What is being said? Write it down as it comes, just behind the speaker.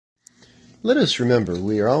Let us remember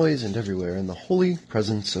we are always and everywhere in the holy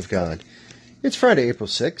presence of God. It's Friday, April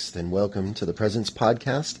 6th, and welcome to the Presence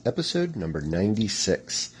Podcast, episode number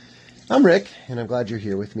 96. I'm Rick, and I'm glad you're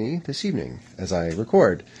here with me this evening as I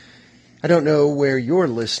record. I don't know where you're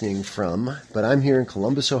listening from, but I'm here in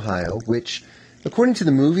Columbus, Ohio, which, according to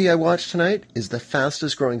the movie I watched tonight, is the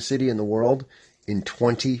fastest growing city in the world in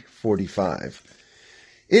 2045.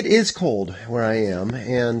 It is cold where I am,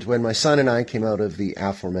 and when my son and I came out of the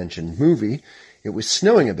aforementioned movie, it was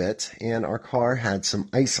snowing a bit, and our car had some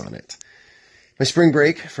ice on it. My spring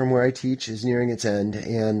break from where I teach is nearing its end,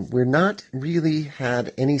 and we're not really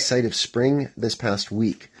had any sight of spring this past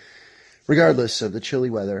week. Regardless of the chilly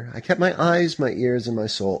weather, I kept my eyes, my ears, and my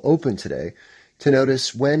soul open today to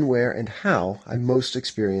notice when, where, and how I most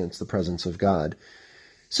experience the presence of God.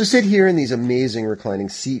 So sit here in these amazing reclining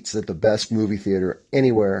seats that the best movie theater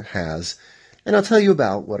anywhere has, and I'll tell you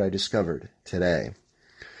about what I discovered today.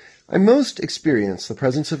 I most experienced the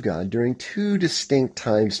presence of God during two distinct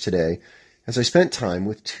times today as I spent time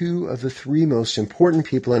with two of the three most important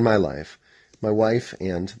people in my life, my wife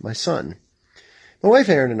and my son. My wife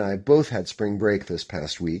Erin and I both had spring break this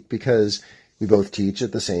past week because we both teach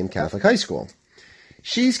at the same Catholic high school.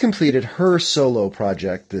 She's completed her solo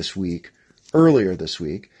project earlier this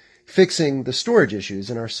week, fixing the storage issues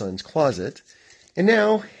in our son's closet. And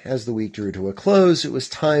now, as the week drew to a close, it was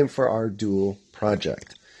time for our dual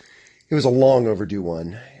project. It was a long overdue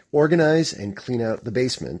one. Organize and clean out the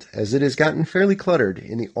basement, as it has gotten fairly cluttered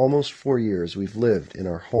in the almost 4 years we've lived in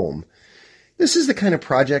our home. This is the kind of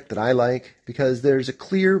project that I like because there's a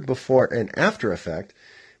clear before and after effect,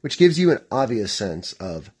 which gives you an obvious sense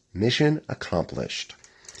of mission accomplished.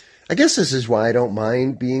 I guess this is why I don't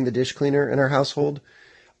mind being the dish cleaner in our household.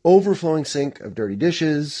 Overflowing sink of dirty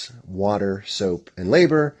dishes, water, soap, and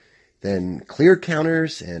labor, then clear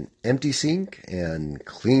counters and empty sink and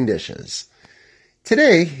clean dishes.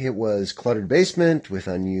 Today, it was cluttered basement with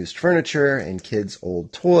unused furniture and kids'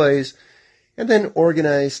 old toys, and then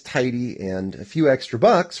organized, tidy, and a few extra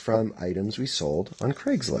bucks from items we sold on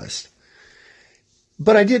Craigslist.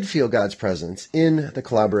 But I did feel God's presence in the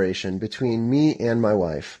collaboration between me and my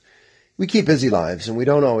wife. We keep busy lives, and we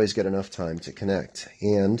don't always get enough time to connect,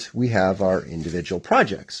 and we have our individual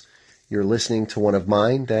projects. You're listening to one of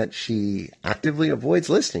mine that she actively avoids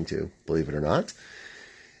listening to, believe it or not.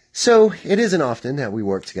 So it isn't often that we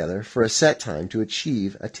work together for a set time to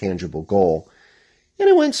achieve a tangible goal. And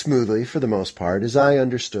it went smoothly for the most part as I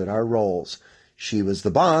understood our roles. She was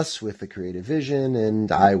the boss with the creative vision,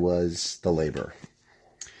 and I was the labor.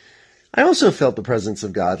 I also felt the presence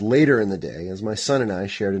of God later in the day as my son and I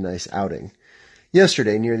shared a nice outing.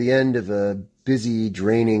 Yesterday, near the end of a busy,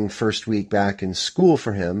 draining first week back in school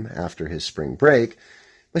for him after his spring break,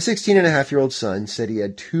 my 16-and-a-half-year-old son said he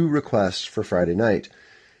had 2 requests for Friday night,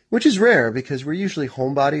 which is rare because we're usually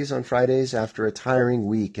homebodies on Fridays after a tiring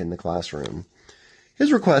week in the classroom.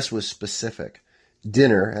 His request was specific: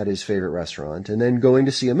 dinner at his favorite restaurant and then going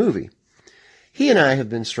to see a movie. He and I have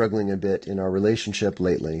been struggling a bit in our relationship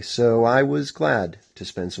lately, so I was glad to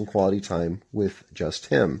spend some quality time with just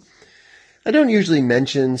him. I don't usually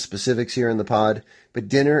mention specifics here in the pod, but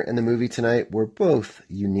dinner and the movie tonight were both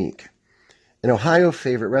unique. An Ohio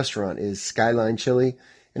favorite restaurant is Skyline Chili,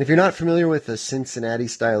 and if you're not familiar with the Cincinnati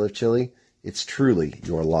style of chili, it's truly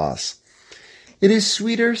your loss. It is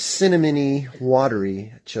sweeter, cinnamony,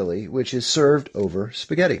 watery chili, which is served over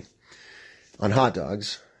spaghetti. On hot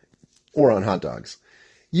dogs.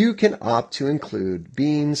 You can opt to include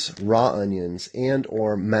beans, raw onions, and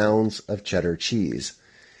or mounds of cheddar cheese.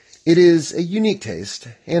 It is a unique taste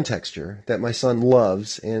and texture that my son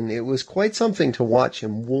loves, and it was quite something to watch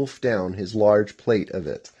him wolf down his large plate of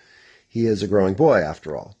it. He is a growing boy,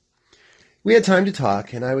 after all. We had time to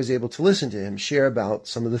talk, and I was able to listen to him share about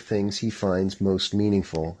some of the things he finds most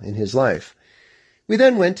meaningful in his life. We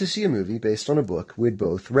then went to see a movie based on a book we'd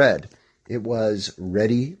both read. It was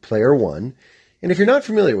Ready Player One, and if you're not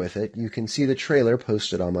familiar with it, you can see the trailer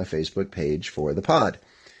posted on my Facebook page for the pod.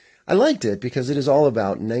 I liked it because it is all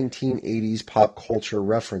about 1980s pop culture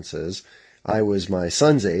references. I was my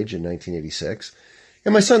son's age in 1986,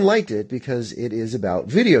 and my son liked it because it is about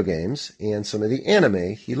video games and some of the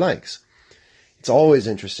anime he likes. It's always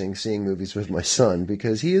interesting seeing movies with my son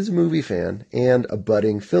because he is a movie fan and a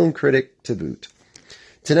budding film critic to boot.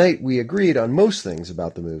 Tonight we agreed on most things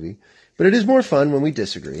about the movie, but it is more fun when we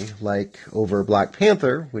disagree, like over Black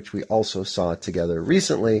Panther, which we also saw together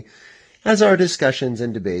recently, as our discussions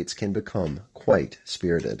and debates can become quite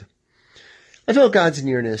spirited. I felt God's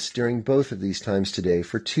nearness during both of these times today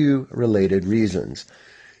for 2 related reasons.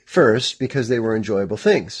 First, because they were enjoyable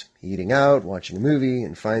things, eating out, watching a movie,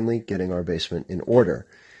 and finally getting our basement in order.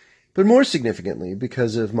 but more significantly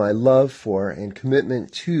because of my love for and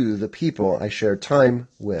commitment to the people I shared time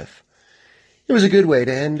with. It was a good way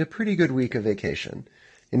to end a pretty good week of vacation,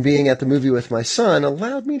 and being at the movie with my son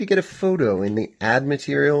allowed me to get a photo in the ad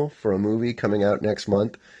material for a movie coming out next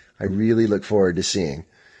month I really look forward to seeing.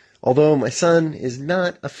 Although my son is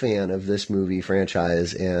not a fan of this movie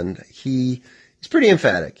franchise, and he is pretty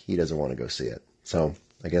emphatic he doesn't want to go see it. So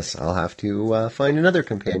I guess I'll have to find another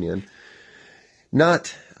companion. I'm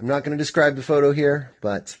not going to describe the photo here,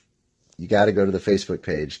 but you got to go to the Facebook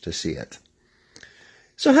page to see it.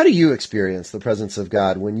 So how do you experience the presence of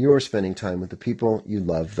God when you're spending time with the people you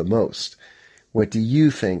love the most? What do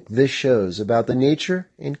you think this shows about the nature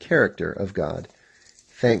and character of God?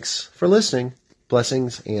 Thanks for listening.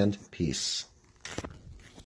 Blessings and peace.